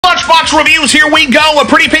Lunchbox reviews, here we go. A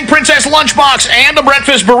pretty pink princess lunchbox and a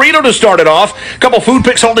breakfast burrito to start it off. A couple food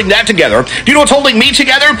picks holding that together. Do you know what's holding me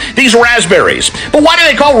together? These raspberries. But why do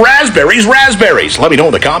they call raspberries raspberries? Let me know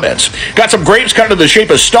in the comments. Got some grapes cut into the shape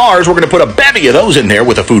of stars. We're going to put a bevy of those in there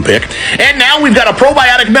with a food pick. And now we've got a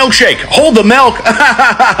probiotic milkshake. Hold the milk.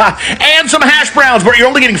 And some hash browns, but you're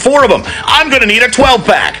only getting 4 of them. I'm going to need a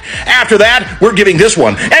 12-pack. After that, we're giving this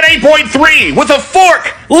one an 8.3 with a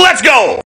fork. Let's go.